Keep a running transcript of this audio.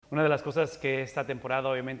Una de las cosas que esta temporada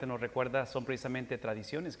obviamente nos recuerda son precisamente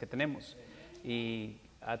tradiciones que tenemos. Y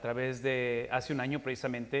a través de hace un año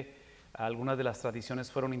precisamente algunas de las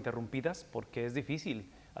tradiciones fueron interrumpidas porque es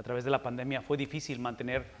difícil. A través de la pandemia fue difícil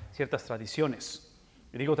mantener ciertas tradiciones.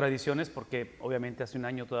 Y digo tradiciones porque obviamente hace un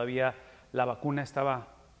año todavía la vacuna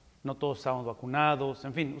estaba, no todos estábamos vacunados,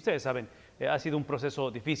 en fin, ustedes saben, ha sido un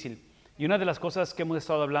proceso difícil. Y una de las cosas que hemos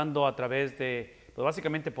estado hablando a través de, pues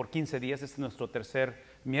básicamente por 15 días, este es nuestro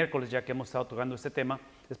tercer miércoles ya que hemos estado tocando este tema,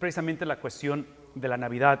 es precisamente la cuestión de la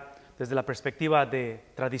Navidad desde la perspectiva de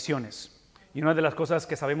tradiciones. Y una de las cosas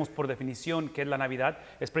que sabemos por definición que es la Navidad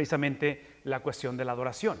es precisamente la cuestión de la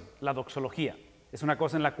adoración, la doxología. Es una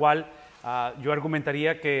cosa en la cual yo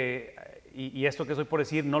argumentaría que, y esto que estoy por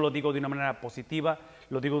decir no lo digo de una manera positiva,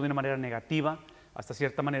 lo digo de una manera negativa, hasta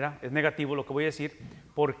cierta manera es negativo lo que voy a decir,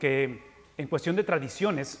 porque en cuestión de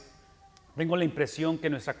tradiciones, tengo la impresión que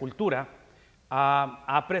nuestra cultura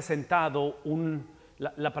ha presentado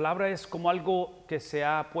la palabra es como algo que se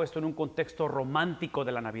ha puesto en un contexto romántico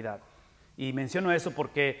de la Navidad. Y menciono eso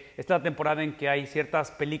porque esta es la temporada en que hay ciertas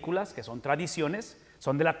películas que son tradiciones,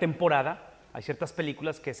 son de la temporada. Hay ciertas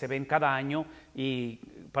películas que se ven cada año y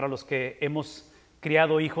para los que hemos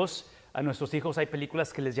criado hijos, a nuestros hijos hay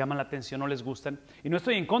películas que les llaman la atención o les gustan. Y no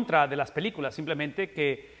estoy en contra de las películas, simplemente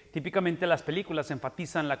que típicamente las películas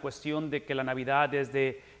enfatizan la cuestión de que la Navidad es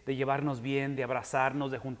de llevarnos bien, de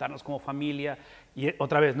abrazarnos, de juntarnos como familia. Y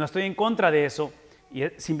otra vez, no estoy en contra de eso, y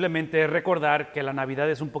simplemente recordar que la Navidad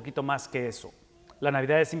es un poquito más que eso. La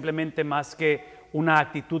Navidad es simplemente más que una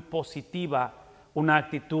actitud positiva, una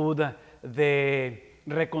actitud de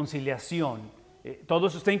reconciliación. Todo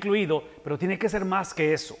eso está incluido, pero tiene que ser más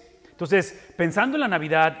que eso. Entonces, pensando en la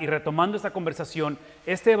Navidad y retomando esta conversación,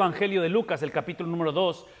 este Evangelio de Lucas, el capítulo número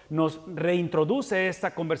 2, nos reintroduce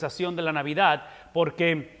esta conversación de la Navidad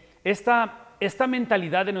porque esta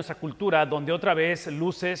mentalidad de nuestra cultura, donde otra vez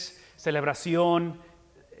luces, celebración,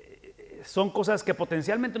 son cosas que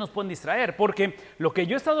potencialmente nos pueden distraer, porque lo que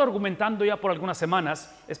yo he estado argumentando ya por algunas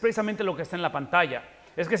semanas es precisamente lo que está en la pantalla.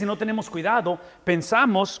 Es que si no tenemos cuidado,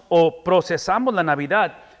 pensamos o procesamos la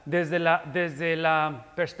Navidad desde la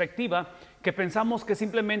perspectiva que pensamos que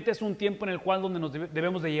simplemente es un tiempo en el cual donde nos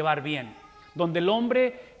debemos de llevar bien, donde el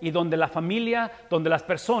hombre y donde la familia, donde las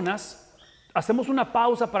personas hacemos una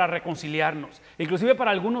pausa para reconciliarnos. Inclusive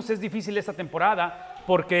para algunos es difícil esta temporada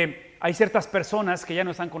porque hay ciertas personas que ya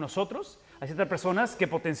no están con nosotros, hay ciertas personas que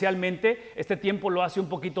potencialmente este tiempo lo hace un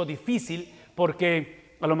poquito difícil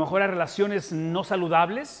porque a lo mejor hay relaciones no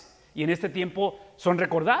saludables y en este tiempo son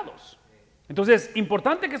recordados. Entonces,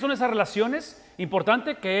 importante que son esas relaciones,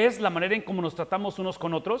 importante que es la manera en cómo nos tratamos unos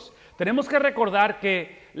con otros. Tenemos que recordar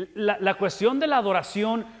que la cuestión de la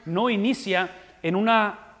adoración no inicia en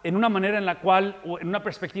una manera en la cual, o en una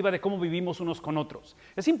perspectiva de cómo vivimos unos con otros.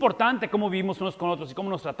 Es importante cómo vivimos unos con otros y cómo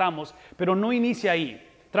nos tratamos, pero no inicia ahí.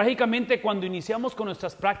 Trágicamente, cuando iniciamos con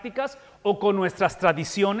nuestras prácticas o con nuestras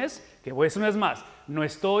tradiciones, que voy a decir una vez más, no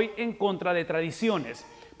estoy en contra de tradiciones,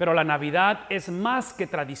 pero la Navidad es más que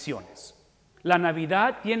tradiciones. La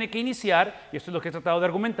Navidad tiene que iniciar, y esto es lo que he tratado de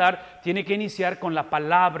argumentar, tiene que iniciar con la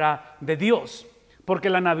palabra de Dios,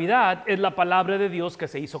 porque la Navidad es la palabra de Dios que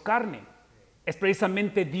se hizo carne. Es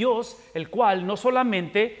precisamente Dios el cual no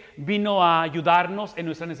solamente vino a ayudarnos en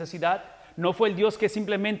nuestra necesidad, no fue el Dios que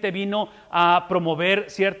simplemente vino a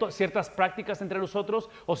promover ciertas prácticas entre nosotros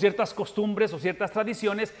o ciertas costumbres o ciertas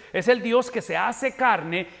tradiciones, es el Dios que se hace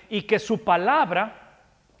carne y que su palabra,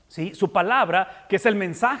 ¿sí? Su palabra, que es el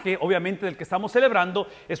mensaje obviamente del que estamos celebrando,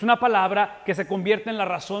 es una palabra que se convierte en la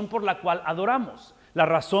razón por la cual adoramos. La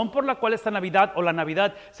razón por la cual esta Navidad o la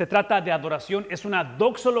Navidad se trata de adoración es una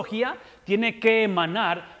doxología, tiene que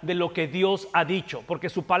emanar de lo que Dios ha dicho, porque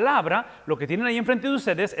su palabra, lo que tienen ahí enfrente de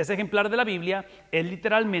ustedes, ese ejemplar de la Biblia, es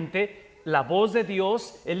literalmente la voz de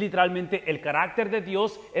Dios, es literalmente el carácter de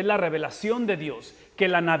Dios, es la revelación de Dios. Que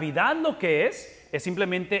la Navidad lo que es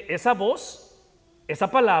simplemente esa voz, esa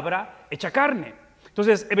palabra hecha carne.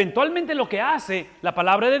 Entonces, eventualmente lo que hace la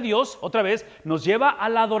palabra de Dios, otra vez, nos lleva a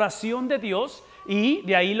la adoración de Dios y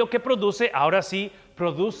de ahí lo que produce, ahora sí,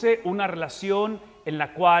 produce una relación en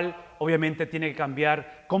la cual obviamente tiene que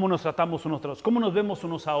cambiar cómo nos tratamos unos a otros, cómo nos vemos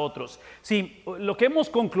unos a otros. Sí, lo que hemos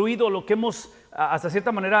concluido, lo que hemos hasta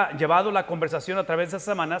cierta manera llevado la conversación a través de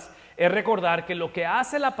estas semanas, es recordar que lo que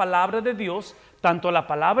hace la palabra de Dios, tanto la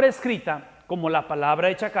palabra escrita como la palabra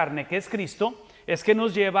hecha carne, que es Cristo, es que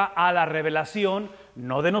nos lleva a la revelación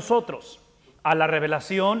no de nosotros, a la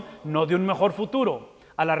revelación no de un mejor futuro,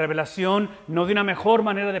 a la revelación no de una mejor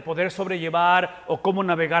manera de poder sobrellevar o cómo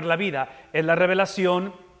navegar la vida, es la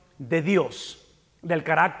revelación de Dios, del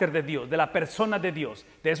carácter de Dios, de la persona de Dios.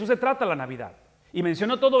 De eso se trata la Navidad. Y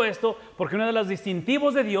menciono todo esto porque uno de los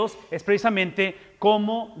distintivos de Dios es precisamente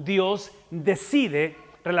cómo Dios decide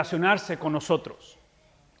relacionarse con nosotros.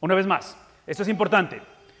 Una vez más, esto es importante.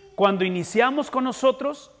 Cuando iniciamos con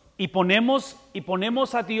nosotros y ponemos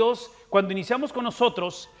a Dios, cuando iniciamos con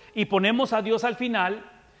nosotros y ponemos a Dios al final,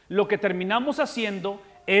 lo que terminamos haciendo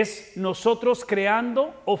es nosotros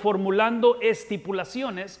creando o formulando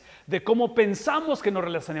estipulaciones de cómo pensamos que nos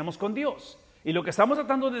relacionamos con Dios. Y lo que estamos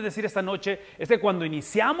tratando de decir esta noche es que cuando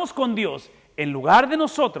iniciamos con Dios en lugar de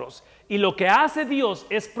nosotros, y lo que hace Dios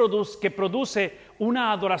es que produce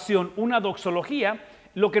una adoración, una doxología,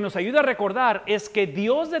 lo que nos ayuda a recordar es que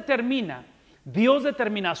Dios determina,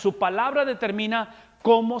 su palabra determina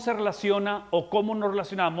cómo se relaciona o cómo nos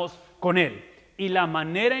relacionamos con Él. Y la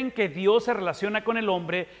manera en que Dios se relaciona con el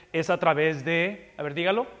hombre es a través de, a ver,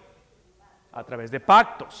 dígalo, a través de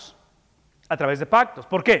pactos. A través de pactos.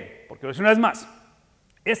 ¿Por qué? Porque una vez más,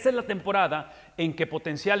 esta es la temporada en que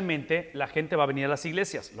potencialmente la gente va a venir a las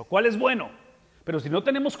iglesias, lo cual es bueno. Pero si no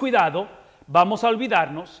tenemos cuidado, vamos a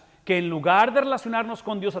olvidarnos que en lugar de relacionarnos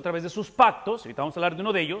con Dios a través de sus pactos, ahorita vamos a hablar de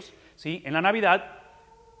uno de ellos, ¿sí? En la Navidad,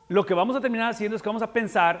 lo que vamos a terminar haciendo es que vamos a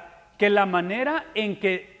pensar que la manera en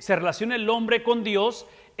que se relaciona el hombre con Dios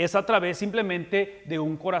es a través simplemente de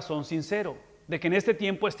un corazón sincero. De que en este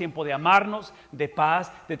tiempo es tiempo de amarnos, de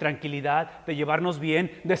paz, de tranquilidad, de llevarnos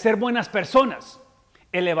bien, de ser buenas personas.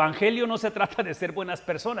 El Evangelio no se trata de ser buenas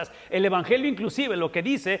personas. El Evangelio inclusive lo que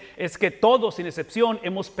dice es que todos sin excepción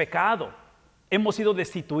hemos pecado. Hemos sido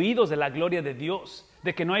destituidos de la gloria de Dios,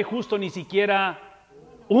 de que no hay justo ni siquiera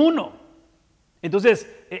uno.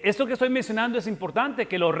 Entonces, esto que estoy mencionando es importante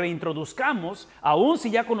que lo reintroduzcamos, aun si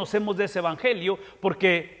ya conocemos de ese Evangelio,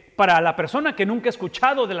 porque para la persona que nunca ha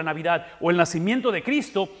escuchado de la Navidad o el nacimiento de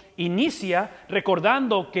Cristo, inicia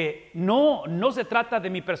recordando que no se trata de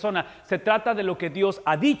mi persona, se trata de lo que Dios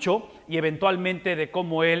ha dicho y eventualmente de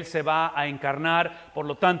cómo Él se va a encarnar. Por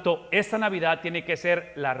lo tanto, esta Navidad tiene que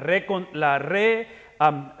ser la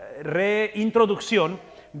reintroducción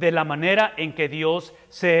de la manera en que Dios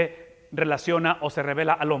se relaciona o se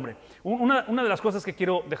revela al hombre. Una de las cosas que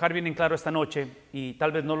quiero dejar bien en claro esta noche, y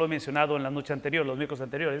tal vez no lo he mencionado en la noche anterior, los miércoles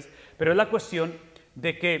anteriores, pero es la cuestión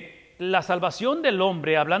de que la salvación del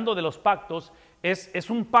hombre, hablando de los pactos, es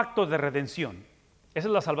un pacto de redención. Esa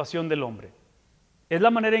es la salvación del hombre. Es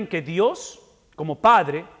la manera en que Dios, como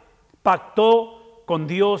Padre, pactó con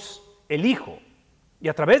Dios el Hijo. Y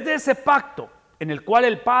a través de ese pacto, en el cual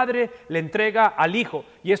el Padre le entrega al Hijo,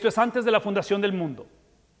 y esto es antes de la fundación del mundo.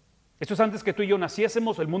 Esto es antes que tú y yo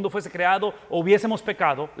naciésemos, el mundo fuese creado o hubiésemos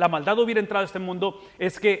pecado, la maldad hubiera entrado a este mundo,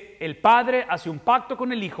 es que el Padre hace un pacto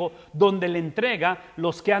con el Hijo donde le entrega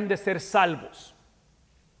los que han de ser salvos.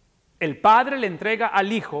 El Padre le entrega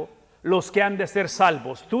al Hijo los que han de ser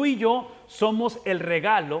salvos. Tú y yo somos el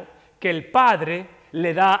regalo que el Padre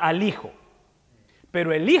le da al Hijo.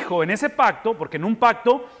 Pero el Hijo en ese pacto, porque en un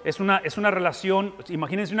pacto es una relación,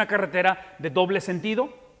 imagínense una carretera de doble sentido,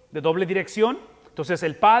 de doble dirección. Entonces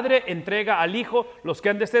el Padre entrega al Hijo los que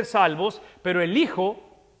han de ser salvos, pero el Hijo,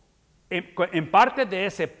 en parte de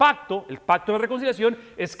ese pacto, el pacto de reconciliación,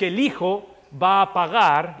 es que el Hijo va a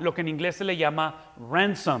pagar lo que en inglés se le llama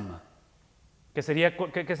ransom. ¿Qué sería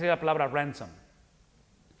la palabra ransom?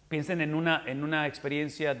 Piensen en una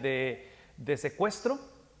experiencia de secuestro,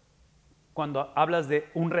 cuando hablas de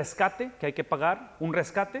un rescate que hay que pagar, un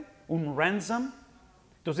rescate, un ransom.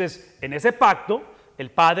 Entonces, en ese pacto, el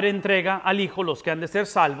Padre entrega al Hijo los que han de ser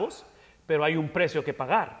salvos, pero hay un precio que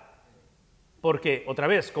pagar. Porque, otra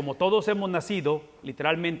vez, como todos hemos nacido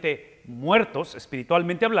literalmente muertos,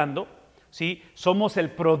 espiritualmente hablando, ¿sí? Somos el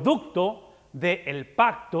producto del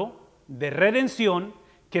pacto de redención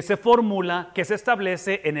que se formula, que se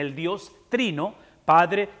establece en el Dios Trino,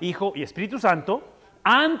 Padre, Hijo y Espíritu Santo,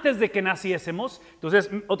 antes de que naciésemos. Entonces,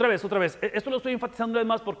 otra vez, esto lo estoy enfatizando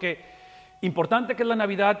además porque importante que es la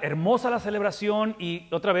Navidad, hermosa la celebración, y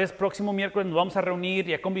otra vez próximo miércoles nos vamos a reunir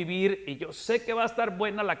y a convivir, y yo sé que va a estar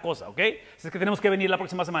buena la cosa, ¿ok? Así es que tenemos que venir la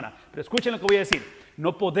próxima semana. Pero escuchen lo que voy a decir.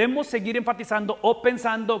 No podemos seguir enfatizando o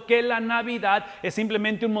pensando que la Navidad es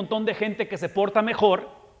simplemente un montón de gente que se porta mejor,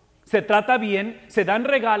 se trata bien, se dan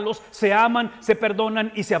regalos, se aman, se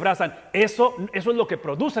perdonan y se abrazan. Eso es lo que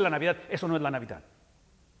produce la Navidad. Eso no es la Navidad.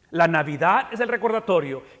 La Navidad es el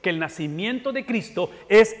recordatorio que el nacimiento de Cristo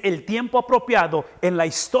es el tiempo apropiado en la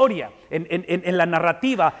historia, en la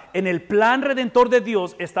narrativa, en el plan redentor de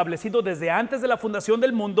Dios establecido desde antes de la fundación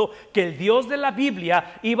del mundo, que el Dios de la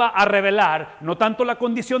Biblia iba a revelar no tanto la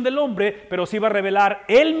condición del hombre, pero sí iba a revelar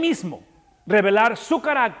Él mismo, revelar su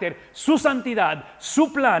carácter, su santidad,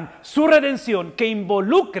 su plan, su redención, que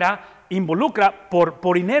involucra involucra,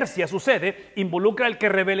 por inercia sucede, involucra el que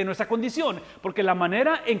revele nuestra condición, porque la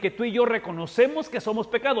manera en que tú y yo reconocemos que somos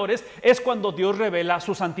pecadores es cuando Dios revela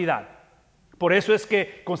su santidad. Por eso es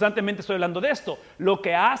que constantemente estoy hablando de esto. Lo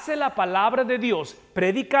que hace la palabra de Dios,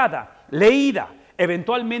 predicada, leída,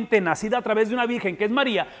 eventualmente nacida a través de una virgen que es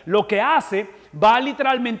María, lo que hace va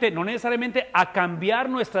literalmente, no necesariamente a cambiar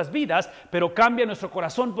nuestras vidas, pero cambia nuestro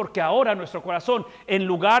corazón, porque ahora nuestro corazón, en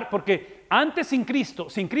lugar, porque antes sin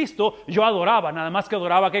Cristo yo adoraba, nada más que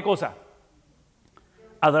adoraba ¿qué cosa?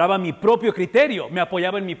 Adoraba mi propio criterio, me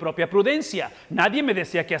apoyaba en mi propia prudencia. Nadie me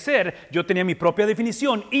decía qué hacer, yo tenía mi propia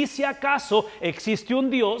definición. Y si acaso existe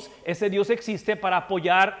un Dios, ese Dios existe para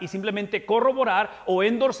apoyar y simplemente corroborar o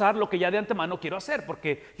endorsar lo que ya de antemano quiero hacer.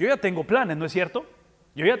 Porque yo ya tengo planes, ¿no es cierto?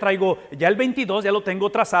 Yo ya traigo, ya el 22 ya lo tengo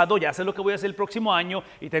trazado, ya sé lo que voy a hacer el próximo año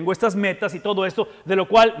y tengo estas metas y todo esto, de lo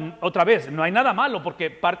cual, otra vez, no hay nada malo, porque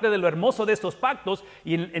parte de lo hermoso de estos pactos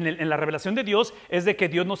y en la revelación de Dios es de que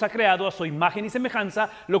Dios nos ha creado a su imagen y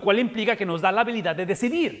semejanza, lo cual implica que nos da la habilidad de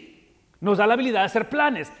decidir, nos da la habilidad de hacer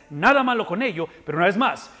planes, nada malo con ello, pero una vez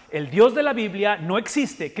más, el Dios de la Biblia no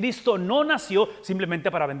existe, Cristo no nació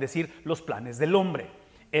simplemente para bendecir los planes del hombre,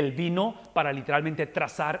 Él vino para literalmente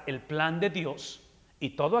trazar el plan de Dios.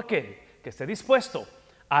 Y todo aquel que esté dispuesto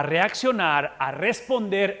a reaccionar, a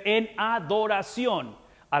responder en adoración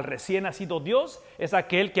al recién nacido Dios, es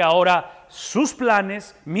aquel que ahora sus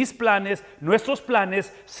planes, mis planes, nuestros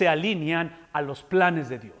planes se alinean a los planes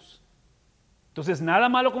de Dios. Entonces, nada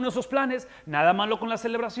malo con nuestros planes, nada malo con la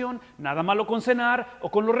celebración, nada malo con cenar o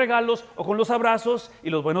con los regalos o con los abrazos y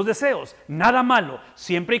los buenos deseos. Nada malo,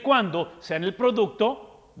 siempre y cuando sean el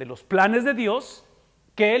producto de los planes de Dios.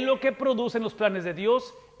 ¿Qué es lo que producen los planes de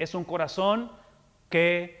Dios? Es un corazón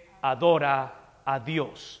que adora a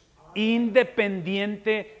Dios,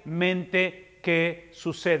 independientemente que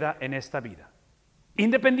suceda en esta vida.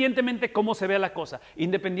 Independientemente cómo se vea la cosa,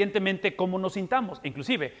 independientemente cómo nos sintamos,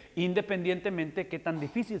 inclusive independientemente qué tan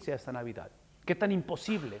difícil sea esta Navidad, qué tan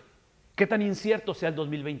imposible, qué tan incierto sea el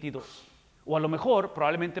 2022. O a lo mejor,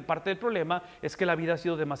 probablemente parte del problema es que la vida ha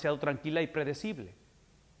sido demasiado tranquila y predecible.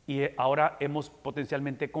 Y ahora hemos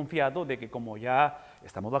potencialmente confiado de que como ya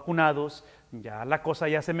estamos vacunados, ya la cosa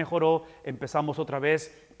ya se mejoró, empezamos otra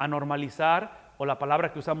vez a normalizar, o la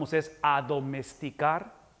palabra que usamos es a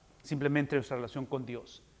domesticar simplemente nuestra relación con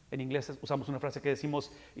Dios. En inglés usamos una frase que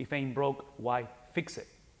decimos, if ain't broke, why fix it?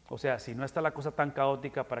 O sea, si no está la cosa tan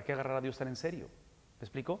caótica, ¿para qué agarrar a Dios tan en serio? ¿Me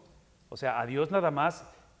explico? O sea, a Dios nada más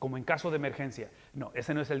como en caso de emergencia. No,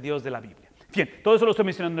 ese no es el Dios de la Biblia. Bien, todo eso lo estoy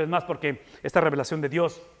mencionando más porque esta revelación de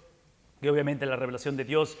Dios, y obviamente la revelación de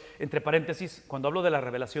Dios, entre paréntesis, cuando hablo de la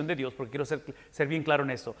revelación de Dios, porque quiero ser bien claro en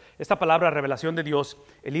esto, esta palabra revelación de Dios,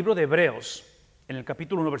 el libro de Hebreos, en el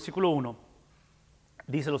capítulo 1, versículo 1,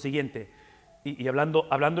 dice lo siguiente, y hablando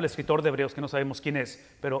el escritor de Hebreos, que no sabemos quién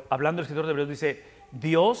es, pero hablando el escritor de Hebreos dice,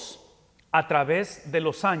 Dios a través de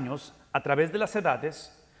los años, a través de las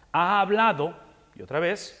edades, ha hablado, y otra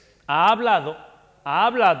vez, ha hablado,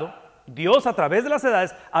 Dios a través de las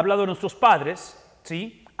edades ha hablado a nuestros padres,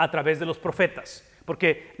 ¿sí?, a través de los profetas,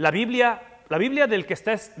 porque la Biblia del que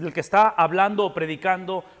está hablando o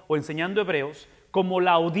predicando o enseñando Hebreos, como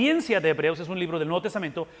la audiencia de Hebreos es un libro del Nuevo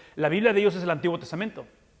Testamento, la Biblia de ellos es el Antiguo Testamento,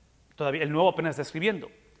 todavía el Nuevo apenas está escribiendo,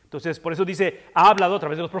 entonces por eso dice, ha hablado a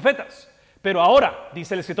través de los profetas, pero ahora,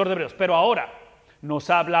 dice el escritor de Hebreos, pero ahora nos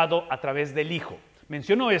ha hablado a través del Hijo.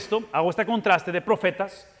 Menciono esto, hago este contraste de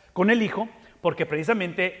profetas con el Hijo, porque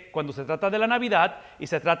precisamente cuando se trata de la Navidad y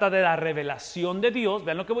se trata de la revelación de Dios,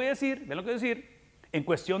 vean lo que voy a decir, en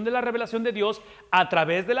cuestión de la revelación de Dios, a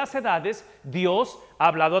través de las edades, Dios ha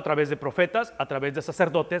hablado a través de profetas, a través de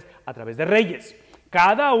sacerdotes, a través de reyes.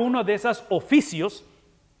 Cada uno de esos oficios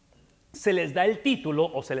se les da el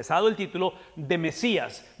título, o se les ha dado el título de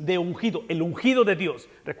Mesías, de ungido, el ungido de Dios.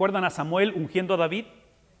 ¿Recuerdan a Samuel ungiendo a David?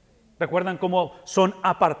 ¿Recuerdan cómo son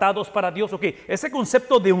apartados para Dios? Ok, ese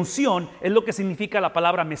concepto de unción es lo que significa la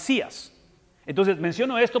palabra Mesías. Entonces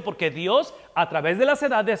menciono esto porque Dios a través de las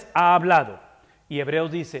edades ha hablado. Y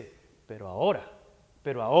Hebreos dice, pero ahora,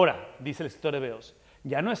 dice el escritor de Hebreos,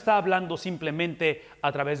 ya no está hablando simplemente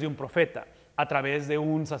a través de un profeta, a través de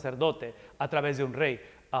un sacerdote, a través de un rey.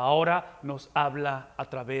 Ahora nos habla a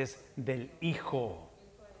través del Hijo.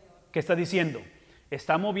 ¿Qué está diciendo?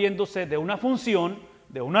 Está moviéndose de una función,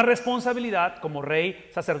 de una responsabilidad como rey,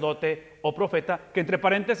 sacerdote o profeta, que entre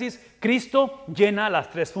paréntesis, Cristo llena las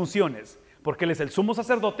tres funciones, porque Él es el sumo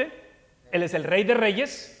sacerdote, Él es el rey de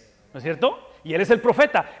reyes, ¿no es cierto? Y Él es el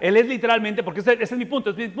profeta, Él es literalmente, porque ese es mi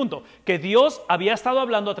punto, que Dios había estado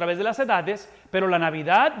hablando a través de las edades, pero la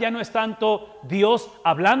Navidad ya no es tanto Dios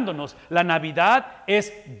hablándonos, la Navidad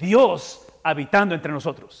es Dios habitando entre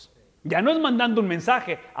nosotros. Ya no es mandando un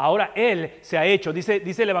mensaje, ahora Él se ha hecho. Dice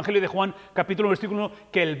el Evangelio de Juan, capítulo 1, versículo 1,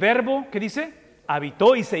 que el verbo, ¿qué dice?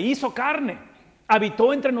 Habitó y se hizo carne,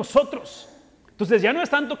 habitó entre nosotros. Entonces ya no es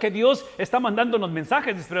tanto que Dios está mandándonos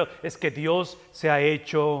mensajes, pero es que Dios se ha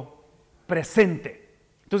hecho presente.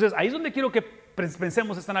 Entonces ahí es donde quiero que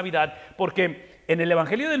pensemos esta Navidad, porque en el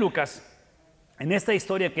Evangelio de Lucas, en esta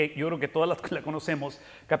historia que yo creo que todas la conocemos,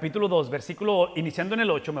 capítulo 2, versículo, iniciando en el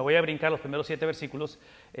 8, me voy a brincar los primeros 7 versículos,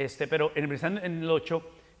 pero iniciando en el 8,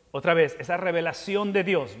 otra vez, esa revelación de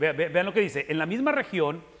Dios. Vean lo que dice, en la misma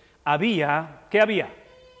región había, ¿qué había?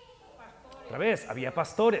 Pastores. Otra vez, había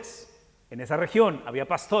pastores, en esa región había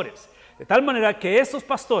pastores, de tal manera que estos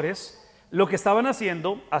pastores, lo que estaban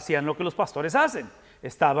haciendo, hacían lo que los pastores hacen,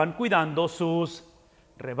 estaban cuidando sus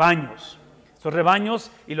rebaños. Sus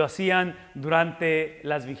rebaños, y lo hacían durante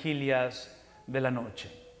las vigilias de la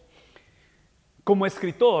noche. Como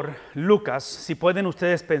escritor, Lucas, si pueden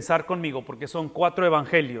ustedes pensar conmigo, porque son 4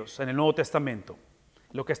 evangelios en el Nuevo Testamento,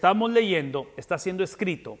 lo que estamos leyendo está siendo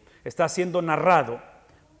escrito, está siendo narrado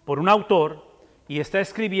por un autor y está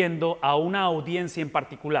escribiendo a una audiencia en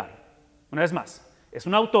particular. Una vez más, es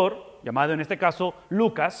un autor, llamado en este caso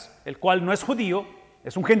Lucas, el cual no es judío,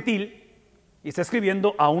 es un gentil, y está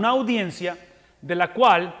escribiendo a una audiencia de la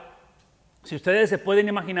cual, si ustedes se pueden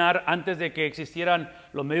imaginar, antes de que existieran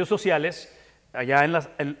los medios sociales, allá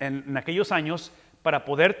en aquellos años, para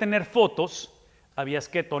poder tener fotos, habías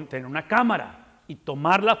que tener una cámara y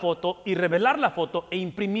tomar la foto y revelar la foto e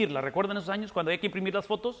imprimirla. ¿Recuerdan esos años cuando había que imprimir las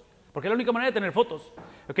fotos? Porque es la única manera de tener fotos.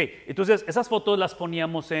 Ok, entonces esas fotos las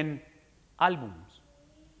poníamos en álbumes.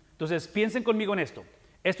 Entonces piensen conmigo en esto.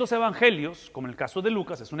 Estos evangelios, como en el caso de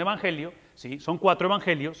Lucas, es un evangelio, ¿sí? Son 4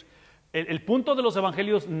 evangelios. El punto de los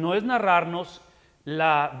evangelios no es narrarnos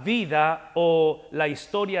la vida o la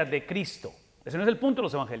historia de Cristo. Ese no es el punto de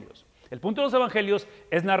los evangelios. El punto de los evangelios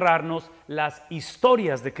es narrarnos las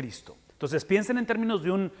historias de Cristo. Entonces piensen en términos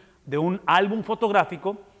de un álbum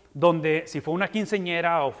fotográfico donde si fue una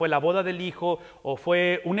quinceañera o fue la boda del hijo o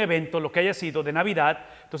fue un evento, lo que haya sido de Navidad,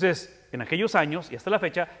 entonces en aquellos años y hasta la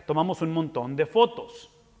fecha tomamos un montón de fotos.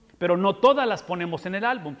 Pero no todas las ponemos en el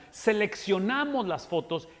álbum. Seleccionamos las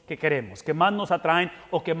fotos que queremos, que más nos atraen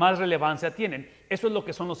o que más relevancia tienen. Eso es lo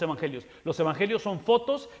que son los evangelios. Los evangelios son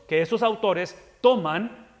fotos que esos autores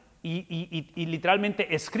toman y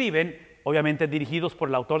literalmente escriben, obviamente dirigidos por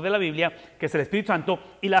el autor de la Biblia, que es el Espíritu Santo,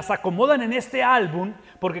 y las acomodan en este álbum,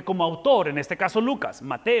 porque como autor, en este caso Lucas,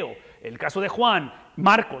 Mateo, el caso de Juan,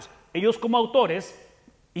 Marcos, ellos como autores,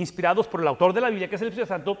 inspirados por el autor de la Biblia, que es el Espíritu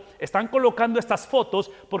Santo, están colocando estas fotos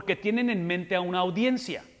porque tienen en mente a una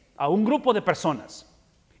audiencia, a un grupo de personas.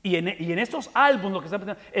 Y en estos álbumes, lo que están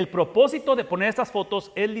pensando, el propósito de poner estas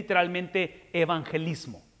fotos es literalmente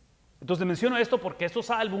evangelismo. Entonces menciono esto porque estos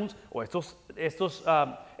álbumes o estos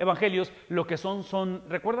evangelios, lo que son,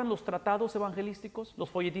 ¿recuerdan los tratados evangelísticos, los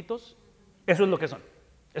folletitos? Eso es lo que son.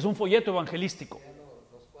 Es un folleto evangelístico.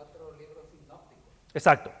 Los 4 libros sinópticos.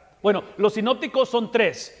 Exacto. Bueno, los sinópticos son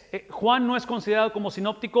 3. Juan no es considerado como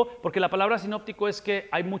sinóptico porque la palabra sinóptico es que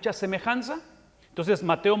hay mucha semejanza. Entonces,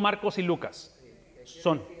 Mateo, Marcos y Lucas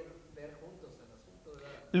son.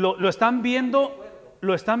 Lo están viendo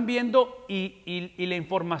y la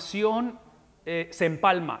información se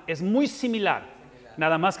empalma. Es muy similar.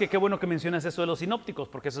 Nada más que qué bueno que mencionas eso de los sinópticos,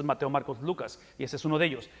 porque ese es Mateo, Marcos, Lucas, y ese es uno de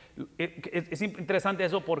ellos. Es interesante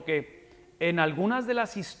eso porque en algunas de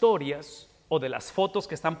las historias o de las fotos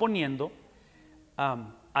que están poniendo,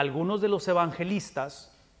 algunos de los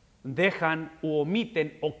evangelistas dejan o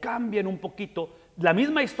omiten o cambian un poquito. La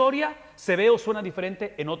misma historia se ve o suena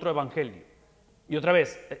diferente en otro evangelio. Y otra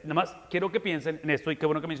vez, nada más quiero que piensen en esto, y qué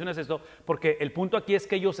bueno que mencionas esto, porque el punto aquí es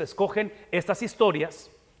que ellos escogen estas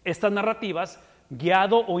historias, estas narrativas,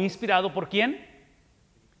 guiado o inspirado ¿por quién?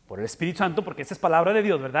 Por el Espíritu Santo, porque esa es palabra de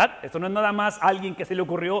Dios, ¿verdad? Esto no es nada más alguien que se le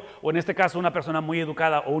ocurrió, o en este caso una persona muy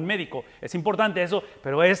educada o un médico. Es importante eso,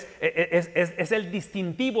 pero es el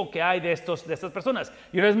distintivo que hay de estas personas.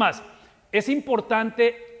 Y una vez más, es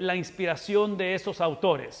importante la inspiración de esos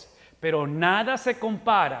autores, pero nada se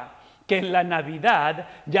compara que en la Navidad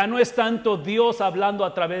ya no es tanto Dios hablando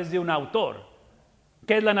a través de un autor.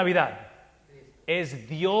 ¿Qué es la Navidad? Es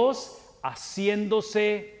Dios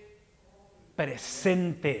haciéndose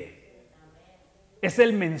presente. Es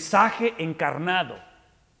el mensaje encarnado.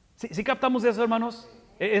 ¿Sí captamos eso, hermanos?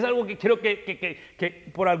 Es algo que quiero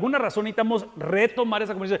que por alguna razón necesitamos retomar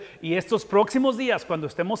esa conversación. Y estos próximos días, cuando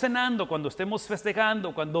estemos cenando, cuando estemos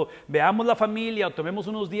festejando, cuando veamos la familia o tomemos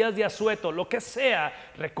unos días de asueto, lo que sea,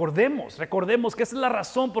 recordemos que esa es la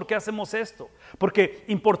razón por qué hacemos esto. Porque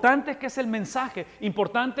importante que es el mensaje,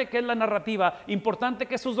 importante que es la narrativa, importante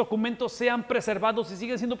que esos documentos sean preservados y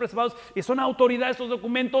siguen siendo preservados y son autoridad estos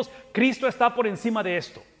documentos. Cristo está por encima de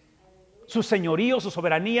esto. Su señorío, su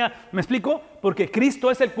soberanía, ¿me explico? Porque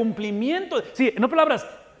Cristo es el cumplimiento. Sí, en otras palabras,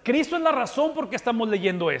 Cristo es la razón por qué estamos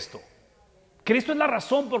leyendo esto. Cristo es la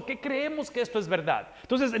razón por qué creemos que esto es verdad.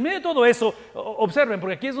 Entonces, en medio de todo eso, observen,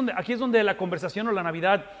 porque aquí es donde la conversación o la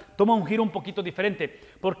Navidad toma un giro un poquito diferente.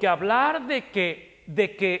 Porque hablar de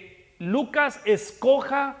que Lucas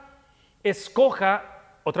escoja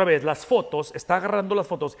otra vez las fotos, está agarrando las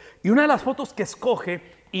fotos, y una de las fotos que escoge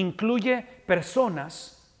incluye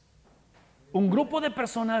personas, un grupo de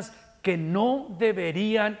personas que no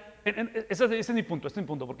deberían, ese es mi punto,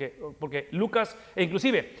 porque Lucas, e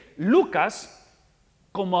inclusive Lucas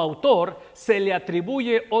como autor se le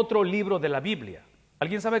atribuye otro libro de la Biblia.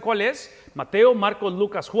 ¿Alguien sabe cuál es? Mateo, Marcos,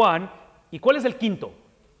 Lucas, Juan. ¿Y cuál es el quinto?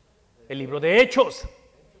 El libro de Hechos.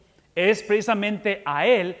 Es precisamente a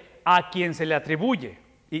él a quien se le atribuye.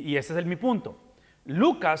 Y ese es mi punto.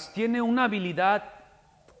 Lucas tiene una habilidad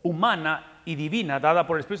humana y divina dada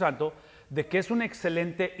por el Espíritu Santo de que es un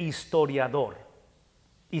excelente historiador.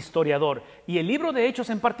 Y el libro de Hechos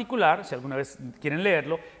en particular, si alguna vez quieren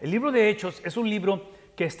leerlo, el libro de Hechos es un libro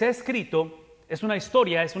que está escrito, es una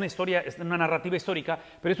narrativa histórica,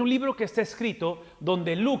 pero es un libro que está escrito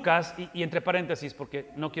donde Lucas, y entre paréntesis,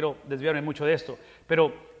 porque no quiero desviarme mucho de esto,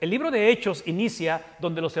 pero el libro de Hechos inicia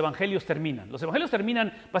donde los evangelios terminan. Los evangelios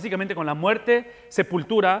terminan básicamente con la muerte,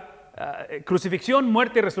 sepultura, crucifixión,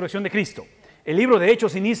 muerte y resurrección de Cristo. El libro de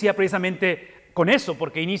Hechos inicia precisamente con eso,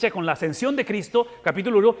 porque inicia con la ascensión de Cristo,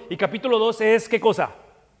 capítulo 1, y capítulo 2 es ¿qué cosa?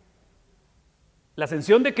 La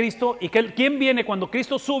ascensión de Cristo. ¿Y quién viene cuando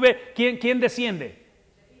Cristo sube? ¿Quién desciende?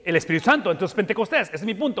 El Espíritu Santo. Entonces Pentecostés, ese es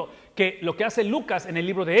mi punto, que lo que hace Lucas en el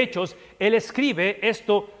libro de Hechos, él escribe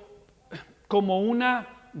esto como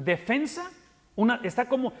una defensa, está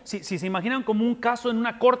como, si se imaginan como un caso en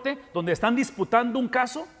una corte donde están disputando un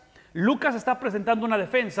caso, Lucas está presentando una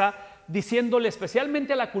defensa diciéndole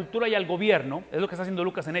especialmente a la cultura y al gobierno, es lo que está haciendo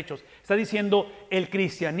Lucas en Hechos, está diciendo el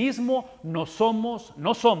cristianismo no somos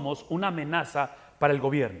una amenaza para el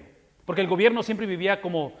gobierno, porque el gobierno siempre vivía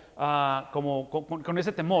con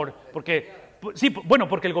ese temor, porque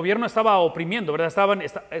el gobierno estaba oprimiendo, ¿verdad?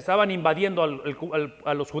 Estaban invadiendo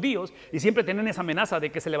a los judíos y siempre tenían esa amenaza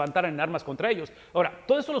de que se levantaran en armas contra ellos. Ahora,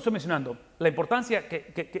 todo esto lo estoy mencionando, la importancia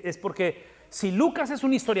que es porque si Lucas es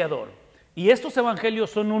un historiador, y estos evangelios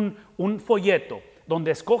son un folleto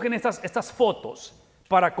donde escogen estas fotos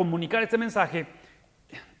para comunicar este mensaje.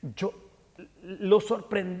 Lo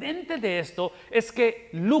sorprendente de esto es que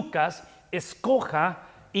Lucas escoja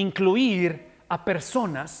incluir a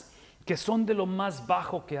personas que son de lo más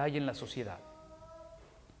bajo que hay en la sociedad.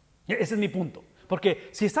 Ese es mi punto. Porque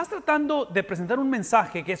si estás tratando de presentar un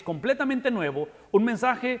mensaje que es completamente nuevo, un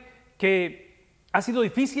mensaje que ha sido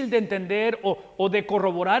difícil de entender o de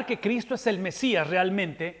corroborar que Cristo es el Mesías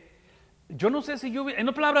realmente, yo no sé si en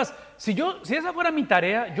otras palabras, si esa fuera mi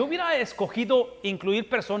tarea, yo hubiera escogido incluir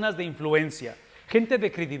personas de influencia, gente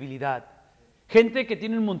de credibilidad, gente que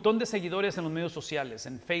tiene un montón de seguidores en los medios sociales,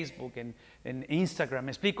 en Facebook, en Instagram,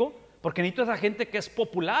 ¿me explico? Porque necesito a esa gente que es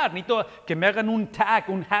popular, necesito que me hagan un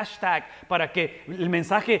hashtag para que el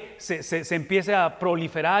mensaje se empiece a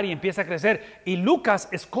proliferar y empiece a crecer. Y Lucas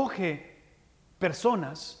escoge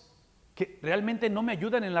personas que realmente no me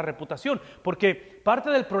ayudan en la reputación, porque parte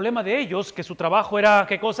del problema de ellos, que su trabajo era,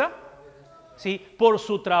 ¿qué cosa? Sí, por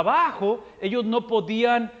su trabajo ellos no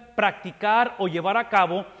podían practicar o llevar a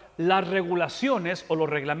cabo las regulaciones o los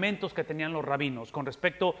reglamentos que tenían los rabinos con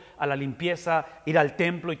respecto a la limpieza, ir al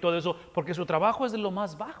templo y todo eso, porque su trabajo es de lo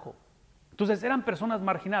más bajo. Entonces eran personas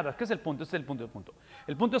marginadas. ¿Qué es el punto? Este es el punto.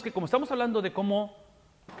 El punto es que como estamos hablando de cómo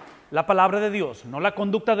la palabra de Dios, no la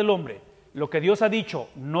conducta del hombre, lo que Dios ha dicho,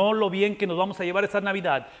 no lo bien que nos vamos a llevar esta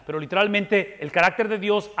Navidad, pero literalmente el carácter de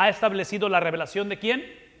Dios ha establecido la revelación de ¿quién?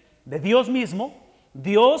 De Dios mismo.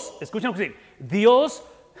 Dios, escuchen lo que dice,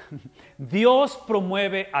 Dios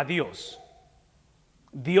promueve a Dios.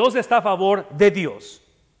 Dios está a favor de Dios.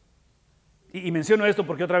 Y menciono esto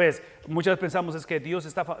porque otra vez, muchas veces pensamos es que Dios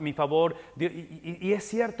está a mi favor, y es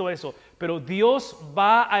cierto eso, pero Dios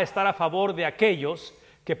va a estar a favor de aquellos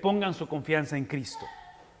que pongan su confianza en Cristo.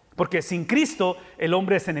 Porque sin Cristo el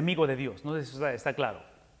hombre es enemigo de Dios. No sé si está claro.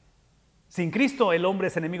 Sin Cristo el hombre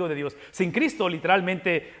es enemigo de Dios. Sin Cristo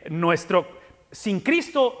literalmente sin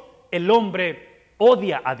Cristo el hombre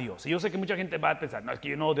odia a Dios. Y yo sé que mucha gente va a pensar, no, es que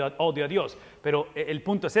yo no odio a Dios, pero el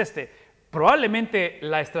punto es este. Probablemente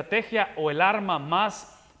la estrategia o el arma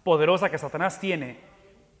más poderosa que Satanás tiene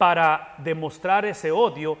para demostrar ese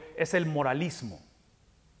odio es el moralismo.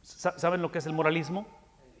 ¿Saben lo que es el moralismo?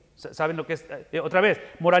 ¿Saben lo que es? Otra vez,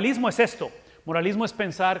 moralismo es esto. Moralismo es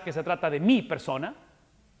pensar que se trata de mi persona,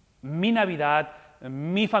 mi Navidad,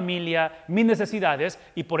 mi familia, mis necesidades,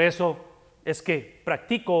 y por eso es que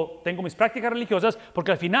tengo mis prácticas religiosas,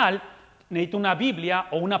 porque al final necesito una Biblia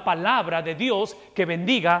o una palabra de Dios que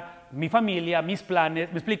bendiga mi familia, mis planes.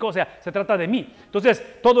 ¿Me explico? O sea, se trata de mí.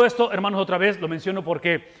 Entonces, todo esto, hermanos, otra vez lo menciono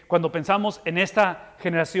porque cuando pensamos en esta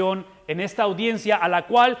generación, en esta audiencia a la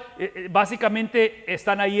cual básicamente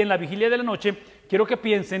están ahí en la vigilia de la noche, quiero que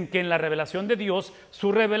piensen que en la revelación de Dios,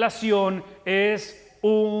 su revelación es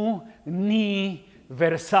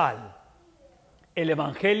universal. El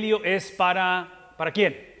evangelio es ¿para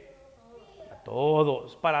quién? Para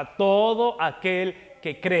todos, para todo aquel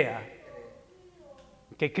que crea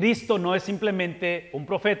que Cristo no es simplemente un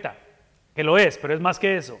profeta, que lo es, pero es más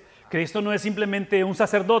que eso. Cristo no es simplemente un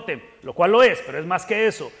sacerdote, lo cual lo es, pero es más que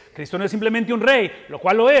eso. Cristo no es simplemente un rey, lo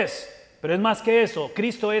cual lo es, pero es más que eso.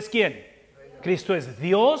 Cristo es ¿quién? Cristo es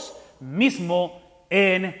Dios mismo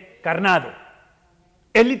encarnado.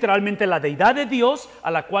 Es literalmente la deidad de Dios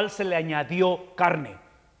a la cual se le añadió carne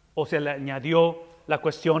o se le añadió la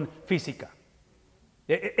cuestión física.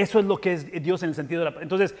 Eso es lo que es Dios en el sentido de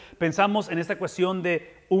Entonces pensamos en esta cuestión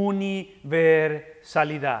de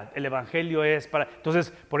universalidad. El evangelio es para... Entonces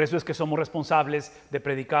por eso es que somos responsables de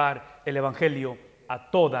predicar el evangelio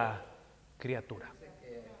a toda criatura. Dice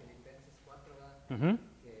que Filipenses 4,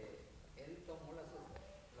 que Él tomó la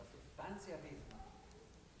sustancia misma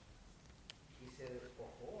y se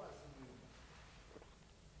despojó a sí mismo.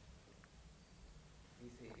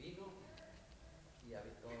 Dice, vino y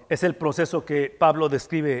habitó. Es el proceso que Pablo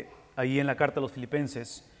describe ahí en la carta a los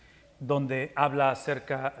Filipenses, donde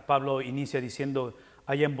Pablo inicia diciendo,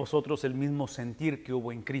 haya en vosotros el mismo sentir que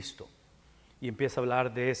hubo en Cristo. Y empieza a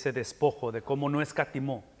hablar de ese despojo, de cómo no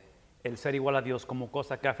escatimó el ser igual a Dios como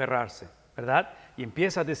cosa que aferrarse, ¿verdad? Y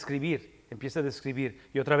empieza a describir.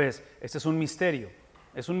 Y otra vez, este es un misterio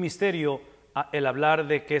el hablar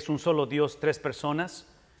de que es un solo Dios, tres personas.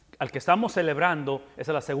 Al que estamos celebrando es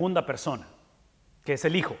a la segunda persona, que es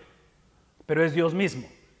el Hijo, pero es Dios mismo,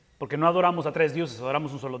 porque no adoramos a tres dioses,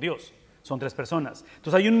 adoramos un solo Dios, son tres personas.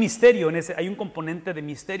 Entonces hay un misterio hay un componente de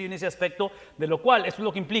misterio en ese aspecto, de lo cual, eso es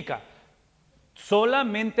lo que implica,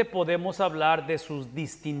 solamente podemos hablar de sus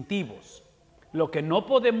distintivos. Lo que no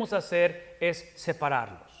podemos hacer es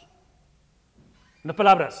separarlos. En otras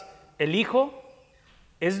palabras, el Hijo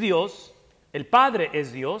es Dios, el Padre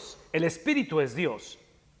es Dios, el Espíritu es Dios.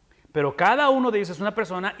 Pero cada uno de ellos es una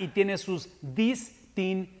persona y tiene sus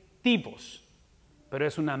distintivos, pero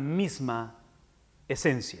es una misma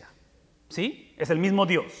esencia. ¿Sí? Es el mismo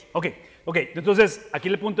Dios. Ok. Entonces, aquí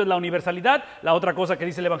el punto es la universalidad. La otra cosa que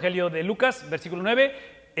dice el Evangelio de Lucas, versículo 9,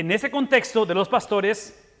 en ese contexto de los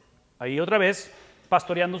pastores, ahí otra vez,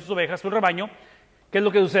 pastoreando sus ovejas, su rebaño, ¿qué es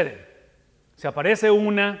lo que sucede? Se aparece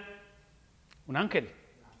un ángel.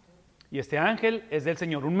 Y este ángel es del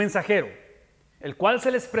Señor, un mensajero, el cual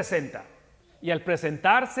se les presenta. Y al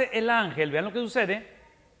presentarse el ángel, vean lo que sucede,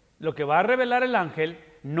 lo que va a revelar el ángel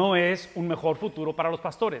no es un mejor futuro para los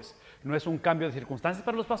pastores, no es un cambio de circunstancias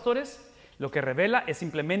para los pastores, lo que revela es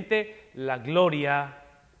simplemente la gloria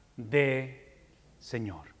del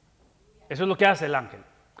Señor. Eso es lo que hace el ángel,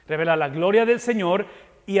 revela la gloria del Señor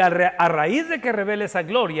y a raíz de que revela esa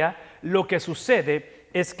gloria, lo que sucede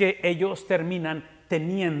es que ellos terminan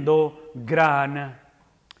teniendo gran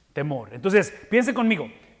temor. Entonces, piensen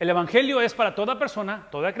conmigo, el evangelio es para toda persona,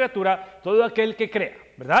 toda criatura, todo aquel que crea,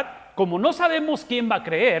 ¿verdad? Como no sabemos quién va a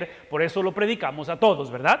creer, por eso lo predicamos a todos,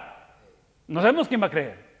 ¿verdad? No sabemos quién va a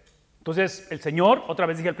creer. Entonces, el Señor, otra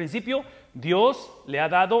vez dije al principio, Dios le ha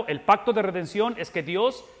dado el pacto de redención, es que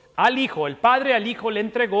Dios al Hijo, el Padre al Hijo le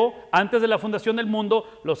entregó antes de la fundación del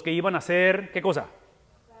mundo los que iban a ser, ¿qué cosa?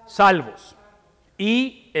 Salvos.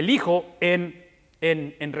 Y el Hijo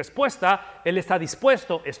en respuesta, Él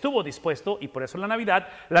estuvo dispuesto, y por eso la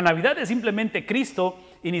Navidad es simplemente Cristo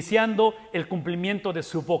iniciando el cumplimiento de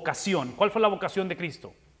su vocación. ¿Cuál fue la vocación de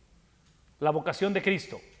Cristo? La vocación de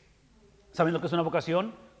Cristo. ¿Saben lo que es una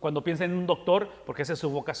vocación? Cuando piensan en un doctor, porque esa es su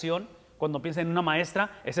vocación. Cuando piensan en una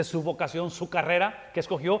maestra, esa es su vocación, su carrera que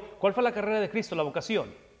escogió. ¿Cuál fue la carrera de Cristo? La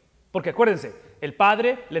vocación. Porque acuérdense, el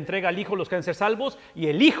Padre le entrega al Hijo los que han de ser salvos, y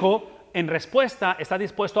el Hijo en respuesta está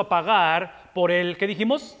dispuesto a pagar por el, ¿qué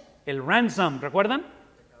dijimos? El ransom, ¿recuerdan?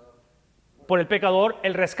 por el pecador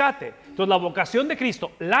el rescate. Entonces la vocación de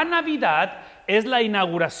Cristo, la Navidad es la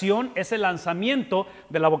inauguración, es el lanzamiento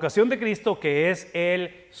de la vocación de Cristo, que es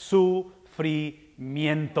el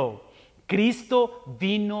sufrimiento. Cristo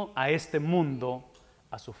vino a este mundo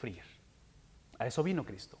a sufrir. A eso vino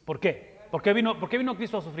Cristo. ¿Por qué? ¿Por qué vino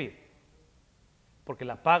Cristo a sufrir? Porque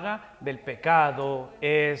la paga del pecado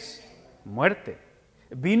es muerte.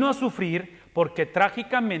 Vino a sufrir porque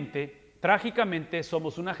trágicamente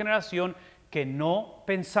somos una generación que no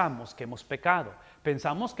pensamos que hemos pecado.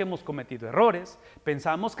 Pensamos que hemos cometido errores,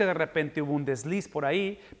 pensamos que de repente hubo un desliz por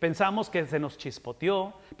ahí, pensamos que se nos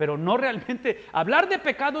chispoteó, pero no realmente. Hablar de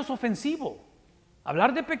pecado es ofensivo.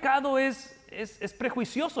 Hablar de pecado es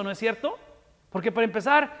prejuicioso, ¿no es cierto? Porque para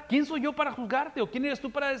empezar, ¿quién soy yo para juzgarte? ¿O quién eres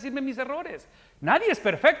tú para decirme mis errores? Nadie es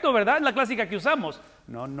perfecto, ¿verdad? Es la clásica que usamos.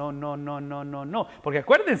 No. Porque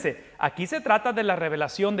acuérdense, aquí se trata de la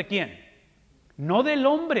revelación de ¿quién? No del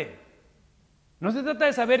hombre. No se trata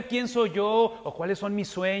de saber quién soy yo, o cuáles son mis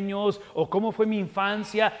sueños, o cómo fue mi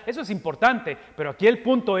infancia. Eso es importante, pero aquí el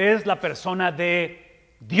punto es la persona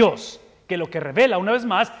de Dios, que lo que revela una vez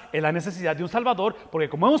más es la necesidad de un Salvador, porque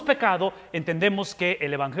como hemos pecado, entendemos que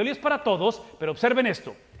el Evangelio es para todos, pero observen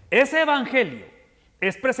esto, ese Evangelio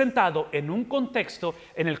es presentado en un contexto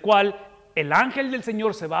en el cual el ángel del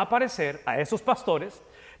Señor se va a aparecer a esos pastores,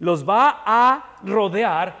 los va a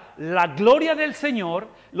rodear la gloria del Señor,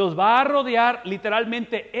 los va a rodear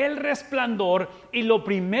literalmente el resplandor, y lo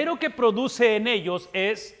primero que produce en ellos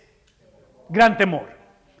es gran temor.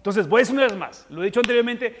 Entonces voy a decir una vez más, lo he dicho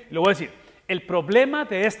anteriormente y lo voy a decir. El problema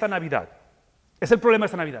de esta Navidad, es el problema de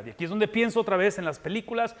esta Navidad, y aquí es donde pienso otra vez en las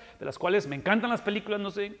películas, de las cuales me encantan las películas, no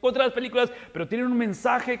sé, en contra de las películas, pero tienen un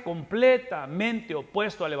mensaje completamente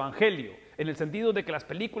opuesto al Evangelio, en el sentido de que las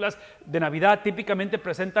películas de Navidad típicamente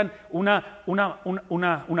presentan una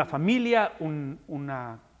familia, un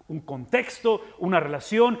contexto, una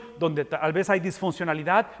relación donde tal vez hay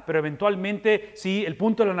disfuncionalidad, pero eventualmente, sí, el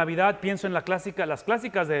punto de la Navidad, pienso en las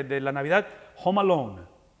clásicas de la Navidad, Home Alone.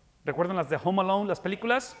 ¿Recuerdan las de Home Alone, las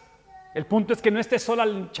películas? El punto es que no estés sola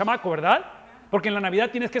el chamaco, ¿verdad? Porque en la Navidad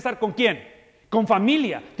tienes que estar ¿con quién? Con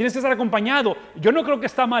familia, tienes que estar acompañado. Yo no creo que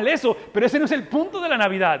está mal eso, pero ese no es el punto de la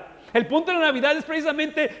Navidad. El punto de la Navidad es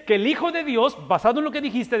precisamente que el Hijo de Dios, basado en lo que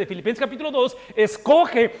dijiste de Filipenses capítulo 2,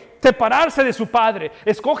 escoge separarse de su Padre,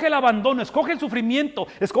 escoge el abandono, escoge el sufrimiento,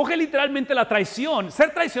 escoge literalmente la traición,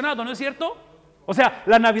 ser traicionado, ¿no es cierto? O sea,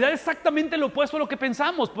 la Navidad es exactamente lo opuesto a lo que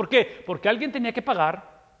pensamos. ¿Por qué? Porque alguien tenía que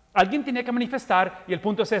pagar, alguien tenía que manifestar, y el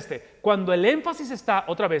punto es este. Cuando el énfasis está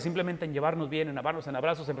otra vez simplemente en llevarnos bien, en amarnos, en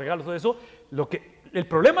abrazos, en regalos, todo eso, el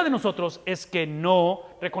problema de nosotros es que no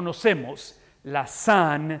reconocemos la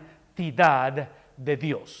santidad de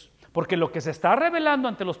Dios. Porque lo que se está revelando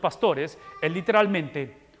ante los pastores es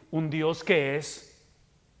literalmente un Dios que es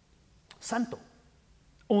santo,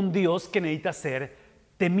 un Dios que necesita ser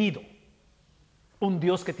temido, un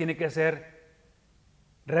Dios que tiene que ser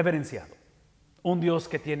reverenciado, un Dios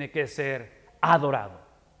que tiene que ser adorado,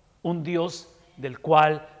 un Dios del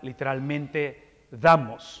cual literalmente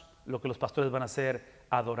damos lo que los pastores van a hacer,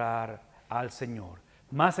 adorar al Señor.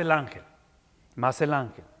 Más el ángel,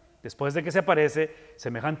 después de que se aparece,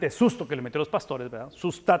 semejante susto que le metió a los pastores, ¿verdad?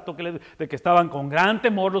 Sustato de que estaban con gran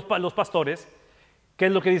temor los pastores. ¿Qué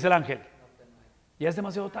es lo que dice el ángel? Ya es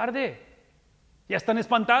demasiado tarde, ya están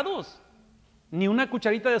espantados, ni una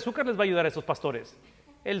cucharita de azúcar les va a ayudar a esos pastores.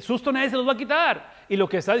 El susto nadie se los va a quitar. Y lo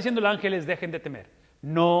que está diciendo el ángel es: dejen de temer,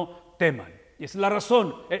 no teman. Y esa es la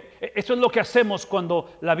razón. Eso es lo que hacemos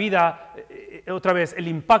cuando la vida, otra vez, el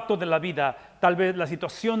impacto de la vida, tal vez la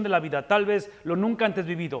situación de la vida, tal vez lo nunca antes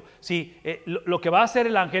vivido. Sí, lo que va a hacer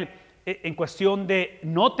el ángel en cuestión de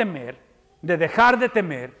no temer, de dejar de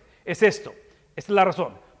temer, es esto. Esta es la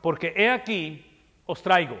razón. Porque he aquí, os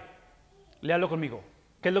traigo, léalo conmigo.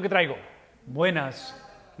 ¿Qué es lo que traigo? Buenas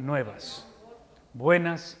nuevas.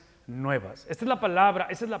 Buenas nuevas. Esa es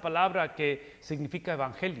la palabra que significa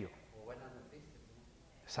evangelio.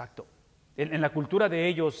 Exacto. En la cultura de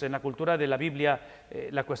ellos, en la cultura de la Biblia,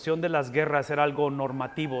 la cuestión de las guerras era algo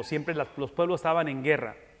normativo. Siempre los pueblos estaban en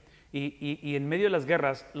guerra. Y en medio de las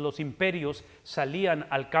guerras, los imperios salían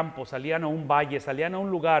al campo, salían a un valle, salían a un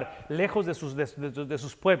lugar lejos de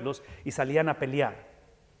sus pueblos y salían a pelear.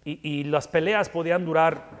 Y las peleas podían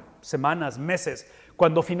durar semanas, meses.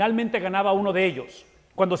 Cuando finalmente ganaba uno de ellos,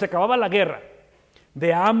 cuando se acababa la guerra,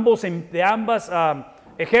 de ambos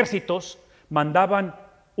ejércitos mandaban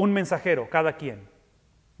un mensajero cada quien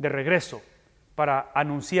de regreso para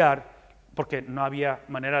anunciar, porque no había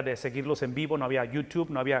manera de seguirlos en vivo, no había YouTube,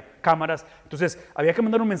 no había cámaras, entonces había que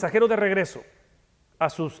mandar un mensajero de regreso a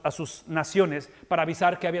sus naciones para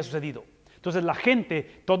avisar qué había sucedido. Entonces la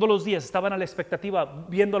gente todos los días estaban a la expectativa,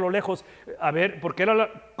 viendo a lo lejos, a ver, porque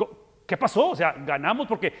 ¿qué pasó? O sea, ganamos,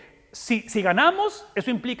 porque si ganamos, eso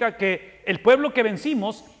implica que el pueblo que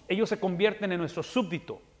vencimos, ellos se convierten en nuestro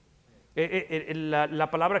súbdito. La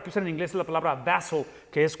palabra que usan en inglés es la palabra vassal,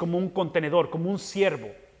 que es como un contenedor, como un siervo.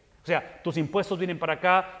 O sea, tus impuestos vienen para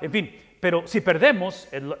acá, en fin. Pero si perdemos,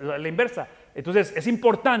 es la inversa. Entonces es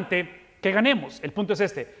importante que ganemos. El punto es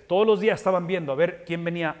este: todos los días estaban viendo a ver quién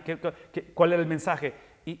venía, cuál era el mensaje.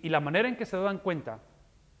 Y la manera en que se daban cuenta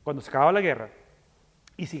cuando se acababa la guerra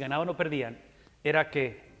y si ganaban o perdían, era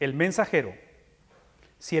que el mensajero,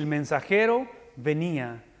 si el mensajero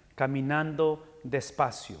venía caminando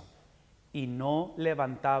despacio y no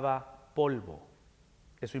levantaba polvo,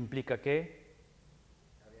 eso implica que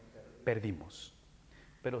perdimos.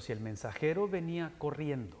 Pero si el mensajero venía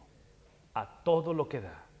corriendo a todo lo que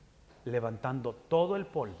da, levantando todo el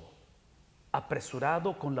polvo,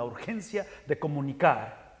 apresurado con la urgencia de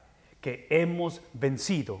comunicar que hemos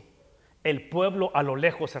vencido, el pueblo a lo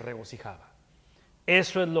lejos se regocijaba.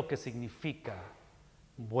 Eso es lo que significa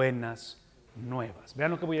buenas nuevas.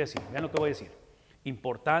 Vean lo que voy a decir, vean lo que voy a decir.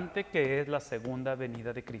 Importante que es la segunda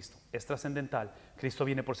venida de Cristo. Es trascendental. Cristo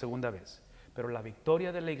viene por segunda vez. Pero la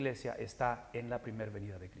victoria de la iglesia está en la primera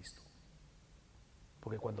venida de Cristo.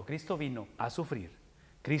 Porque cuando Cristo vino a sufrir,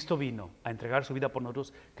 Cristo vino a entregar su vida por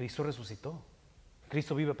nosotros, Cristo resucitó.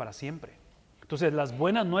 Cristo vive para siempre. Entonces, las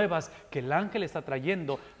buenas nuevas que el ángel está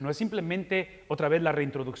trayendo no es simplemente otra vez la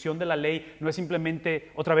reintroducción de la ley, no es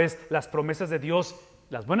simplemente otra vez las promesas de Dios.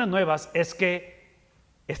 Las buenas nuevas es que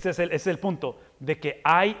este es el punto, de que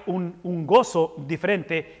hay un gozo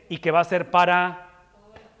diferente y que va a ser para,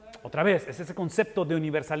 otra vez, es ese concepto de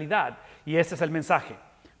universalidad, y ese es el mensaje,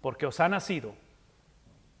 porque os ha nacido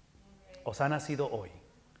hoy.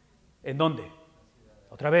 ¿En dónde?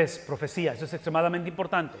 Otra vez, profecía, eso es extremadamente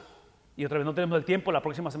importante. Y otra vez, no tenemos el tiempo, la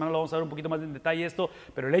próxima semana lo vamos a ver un poquito más en detalle esto,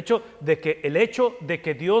 pero el hecho de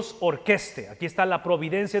que Dios orqueste, aquí está la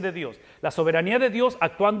providencia de Dios, la soberanía de Dios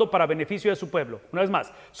actuando para beneficio de su pueblo. Una vez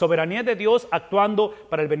más, soberanía de Dios actuando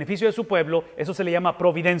para el beneficio de su pueblo, eso se le llama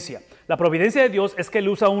providencia. La providencia de Dios es que Él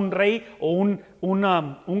usa un rey o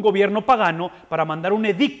un gobierno pagano para mandar un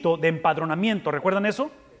edicto de empadronamiento. ¿Recuerdan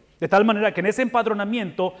eso? De tal manera que en ese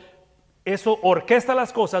empadronamiento, eso orquesta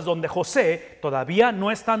las cosas, donde José, todavía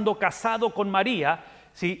no estando casado con María,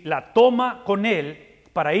 ¿sí?, la toma con él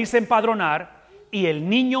para irse a empadronar, y el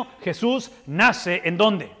niño Jesús nace ¿en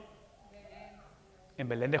dónde? En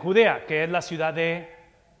Belén de Judea, que es la ciudad de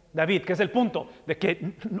David, que es el punto, de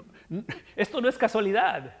que esto no es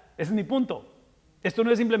casualidad, ese es mi punto. Esto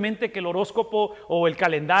no es simplemente que el horóscopo o el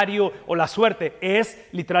calendario o la suerte, es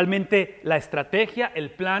literalmente la estrategia,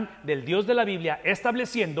 el plan del Dios de la Biblia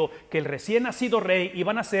estableciendo que el recién nacido rey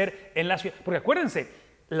iba a nacer en la ciudad. Porque acuérdense,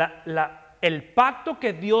 el pacto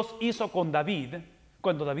que Dios hizo con David,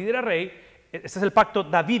 cuando David era rey, ese es el pacto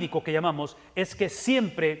davídico que llamamos, es que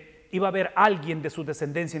siempre iba a haber alguien de su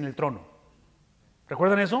descendencia en el trono.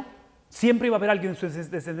 ¿Recuerdan eso? Siempre iba a haber alguien de su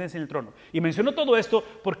descendencia en el trono. Y menciono todo esto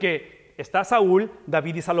porque está Saúl,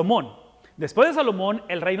 David y Salomón. Después de Salomón,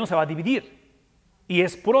 el reino se va a dividir. Y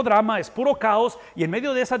es puro drama, es puro caos. Y en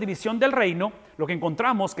medio de esa división del reino, lo que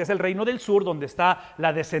encontramos, que es el reino del sur, donde está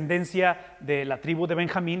la descendencia de la tribu de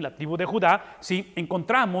Benjamín, la tribu de Judá, ¿sí?,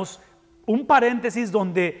 encontramos un paréntesis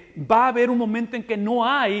donde va a haber un momento en que no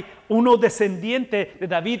hay uno descendiente de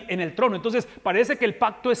David en el trono. Entonces parece que el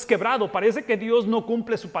pacto es quebrado, parece que Dios no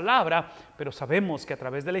cumple su palabra, pero sabemos que a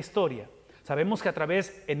través de la historia, sabemos que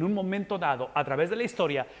en un momento dado, a través de la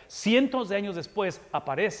historia, cientos de años después,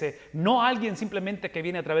 aparece no alguien simplemente que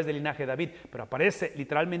viene a través del linaje de David, pero aparece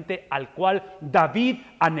literalmente al cual David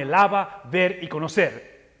anhelaba ver y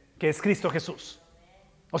conocer, que es Cristo Jesús.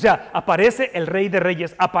 O sea, aparece el Rey de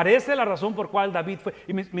Reyes, aparece la razón por cual David fue.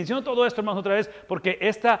 Y menciono todo esto, hermanos, otra vez, porque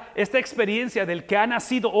esta experiencia del que ha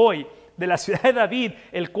nacido hoy, de la ciudad de David,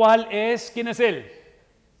 el cual es, ¿quién es él?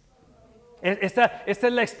 Esta es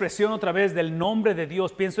la expresión otra vez del nombre de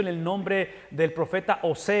Dios. Pienso en el nombre del profeta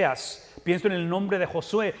Oseas, pienso en el nombre de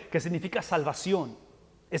Josué, que significa salvación.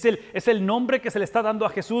 Es el nombre que se le está dando a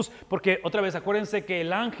Jesús, porque otra vez acuérdense que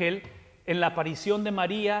el ángel, en la aparición de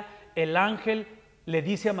María, el ángel le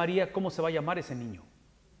dice a María cómo se va a llamar ese niño.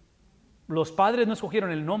 Los padres no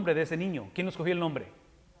escogieron el nombre de ese niño. ¿Quién escogió el nombre?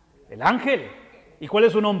 El ángel. ¿Y cuál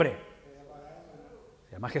es su nombre?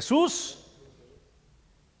 Se llama Jesús.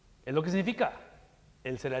 Es lo que significa.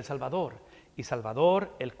 Él será el Salvador. Y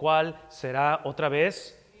Salvador, el cual será otra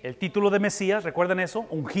vez el título de Mesías. ¿Recuerdan eso?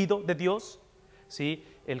 Ungido de Dios. ¿Sí?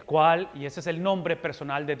 El cual, y ese es el nombre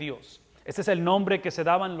personal de Dios. Ese es el nombre que se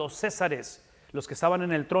daban los césares. Los que estaban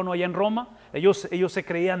en el trono allá en Roma, ellos se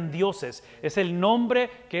creían dioses. Es el nombre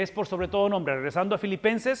que es por sobre todo nombre. Regresando a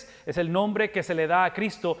Filipenses, es el nombre que se le da a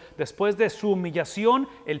Cristo. Después de su humillación,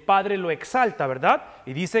 el Padre lo exalta, ¿verdad?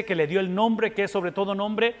 Y dice que le dio el nombre que es sobre todo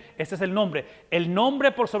nombre. Este es el nombre. El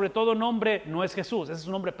nombre por sobre todo nombre no es Jesús, ese es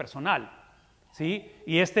un nombre personal. ¿Sí?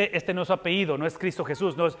 Y este no es su apellido, no es Cristo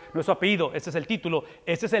Jesús, no es su apellido, este es el título,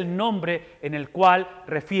 este es el nombre en el cual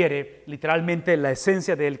refiere literalmente la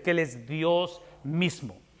esencia de él, que él es Dios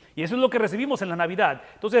mismo. Y eso es lo que recibimos en la Navidad.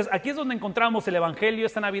 Entonces, aquí es donde encontramos el Evangelio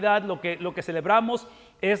esta Navidad. Lo que celebramos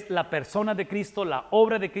es la persona de Cristo, la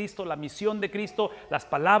obra de Cristo, la misión de Cristo, las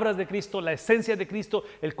palabras de Cristo, la esencia de Cristo,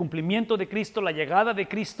 el cumplimiento de Cristo, la llegada de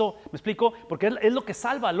Cristo. ¿Me explico? Porque es lo que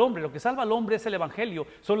salva al hombre. Lo que salva al hombre es el Evangelio.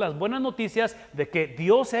 Son las buenas noticias de que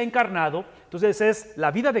Dios se ha encarnado. Entonces, es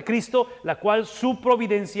la vida de Cristo, la cual su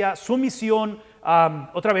providencia, su misión,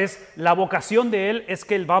 otra vez, la vocación de él es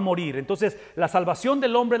que él va a morir. Entonces, la salvación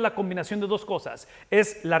del hombre es la combinación de dos cosas.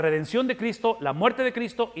 Es la redención de Cristo, la muerte de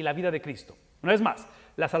Cristo y la vida de Cristo. Una vez más,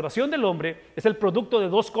 la salvación del hombre es el producto de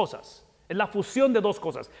dos cosas. Es la fusión de dos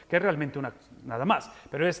cosas, que es realmente nada más.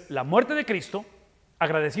 Pero es la muerte de Cristo,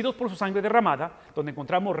 agradecidos por su sangre derramada, donde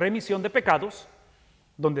encontramos remisión de pecados,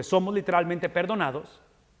 donde somos literalmente perdonados.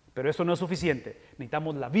 Pero eso no es suficiente.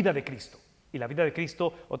 Necesitamos la vida de Cristo. Y la vida de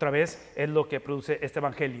Cristo, otra vez, es lo que produce este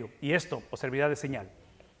Evangelio. Y esto os servirá de señal.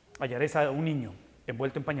 Hallaréis a un niño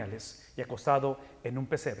envuelto en pañales y acostado en un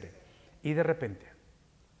pesebre. Y de repente,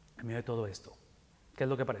 en medio de todo esto, ¿qué es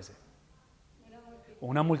lo que aparece?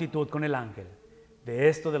 Una multitud con el ángel de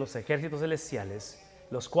esto de los ejércitos celestiales,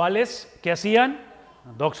 los cuales, ¿qué hacían?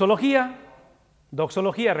 Doxología.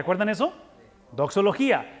 Doxología, ¿recuerdan eso?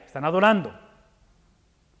 Doxología, están adorando.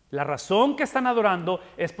 La razón que están adorando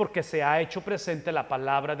es porque se ha hecho presente la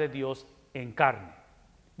palabra de Dios en carne.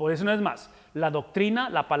 Por eso no es más. La doctrina,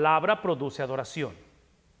 la palabra produce adoración.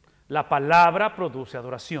 La palabra produce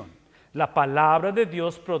adoración. La palabra de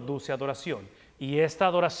Dios produce adoración. Y esta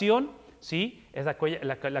adoración, sí, es la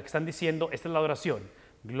que están diciendo, esta es la adoración.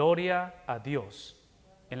 Gloria a Dios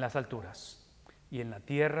en las alturas y en la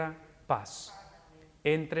tierra paz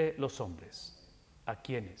entre los hombres. ¿A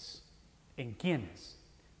quiénes? ¿En quiénes?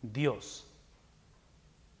 Dios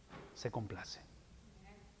se complace.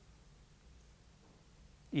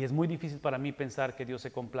 Y es muy difícil para mí pensar que Dios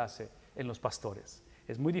se complace en los pastores.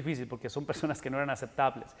 Es muy difícil porque son personas que no eran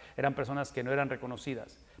aceptables, eran personas que no eran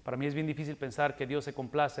reconocidas. Para mí es bien difícil pensar que Dios se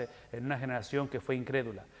complace en una generación que fue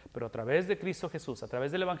incrédula. Pero a través de Cristo Jesús, a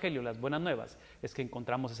través del Evangelio, las buenas nuevas, es que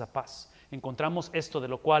encontramos esa paz. Encontramos esto de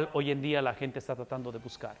lo cual hoy en día la gente está tratando de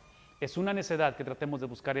buscar. Es una necedad que tratemos de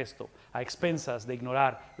buscar esto a expensas de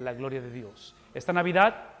ignorar la gloria de Dios. Esta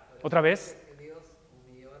Navidad, otra vez. Dios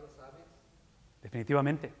humilló a los sabios.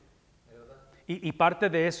 Definitivamente. Y parte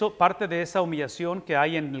de eso, parte de esa humillación que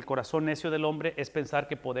hay en el corazón necio del hombre es pensar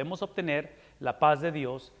que podemos obtener la paz de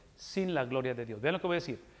Dios sin la gloria de Dios. Vean lo que voy a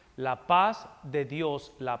decir. La paz de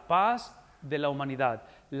Dios, la paz de la humanidad,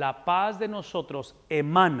 la paz de nosotros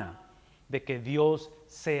emana de que Dios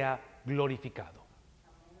sea glorificado.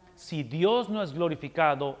 Si Dios no es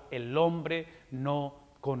glorificado, el hombre no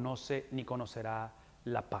conoce ni conocerá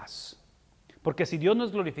la paz. Porque si Dios no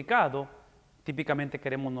es glorificado, típicamente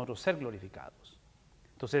queremos nosotros ser glorificados.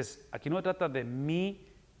 Entonces, aquí no se trata de mi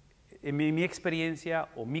experiencia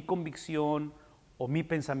o mi convicción o mi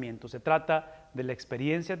pensamiento. Se trata de la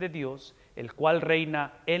experiencia de Dios, el cual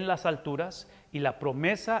reina en las alturas, y la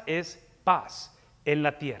promesa es paz en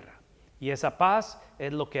la tierra. Y esa paz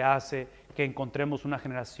es lo que hace que encontremos una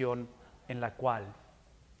generación en la cual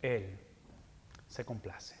Él se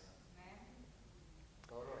complace.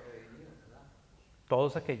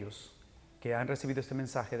 Todos aquellos que han recibido este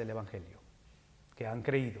mensaje del Evangelio, que han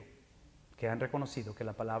creído, que han reconocido que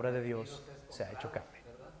la palabra de Dios se ha hecho carne.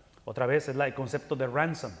 Otra vez es el concepto de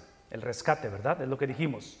ransom, el rescate, ¿verdad? Es lo que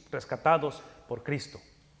dijimos, rescatados por Cristo,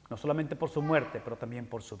 no solamente por su muerte, pero también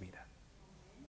por su vida.